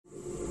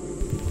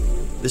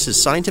This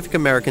is Scientific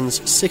American's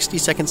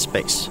 60-Second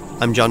Space.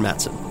 I'm John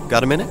Matson.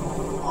 Got a minute?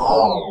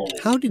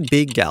 How did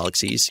big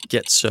galaxies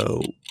get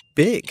so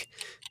big?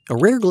 A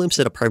rare glimpse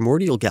at a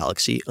primordial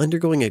galaxy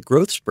undergoing a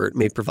growth spurt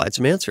may provide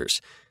some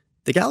answers.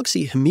 The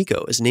galaxy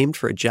Himiko is named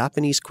for a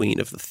Japanese queen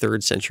of the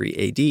 3rd century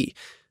AD.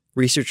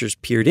 Researchers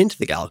peered into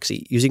the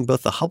galaxy using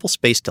both the Hubble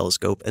Space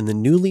Telescope and the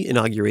newly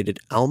inaugurated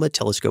ALMA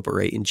telescope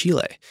array in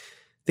Chile.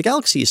 The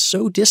galaxy is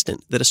so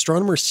distant that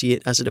astronomers see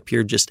it as it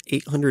appeared just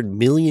 800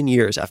 million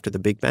years after the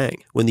Big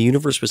Bang, when the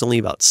universe was only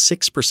about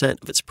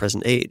 6% of its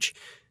present age.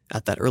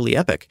 At that early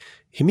epoch,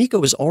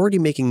 Himiko was already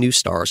making new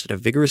stars at a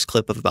vigorous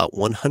clip of about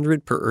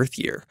 100 per Earth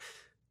year.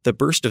 The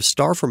burst of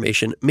star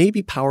formation may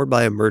be powered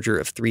by a merger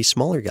of 3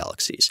 smaller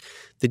galaxies.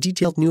 The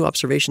detailed new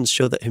observations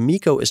show that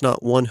Himiko is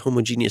not one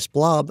homogeneous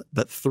blob,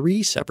 but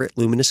 3 separate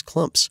luminous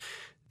clumps.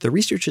 The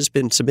research has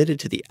been submitted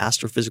to the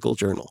Astrophysical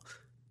Journal.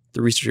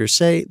 The researchers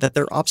say that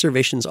their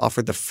observations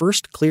offered the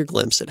first clear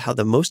glimpse at how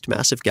the most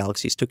massive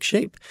galaxies took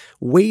shape,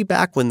 way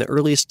back when the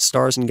earliest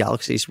stars and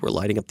galaxies were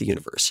lighting up the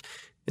universe.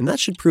 And that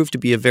should prove to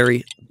be a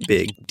very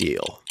big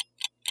deal.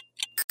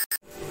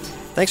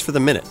 Thanks for the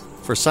minute.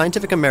 For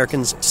Scientific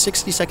American's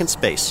 60-Second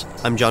Space,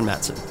 I'm John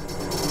Matson.